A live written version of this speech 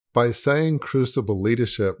by saying Crucible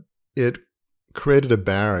Leadership, it created a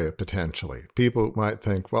barrier potentially. People might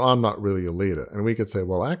think, well, I'm not really a leader. And we could say,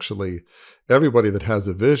 well, actually, everybody that has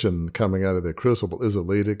a vision coming out of their Crucible is a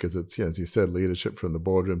leader because it's, as you said, leadership from the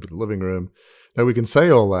boardroom to the living room. Now, we can say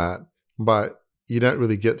all that, but you don't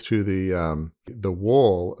really get through the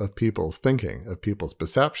wall of people's thinking, of people's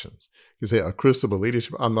perceptions. You say, a Crucible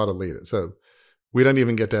Leadership, I'm not a leader. So we don't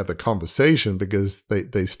even get to have the conversation because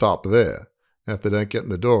they stop there. And if they don't get in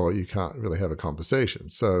the door, you can't really have a conversation.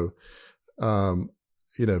 So, Beyond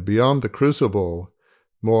the Crucible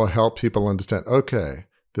more helps people understand, okay,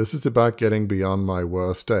 this is about getting beyond my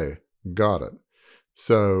worst day. Got it.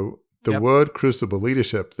 So the word Crucible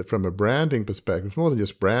Leadership, from a branding perspective, more than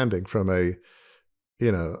just branding, from a,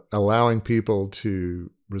 allowing people to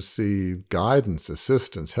receive guidance,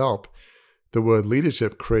 assistance, help, the word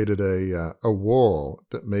leadership created a wall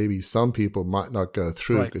that maybe some people might not go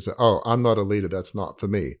through because, oh, I'm not a leader. That's not for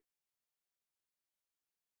me.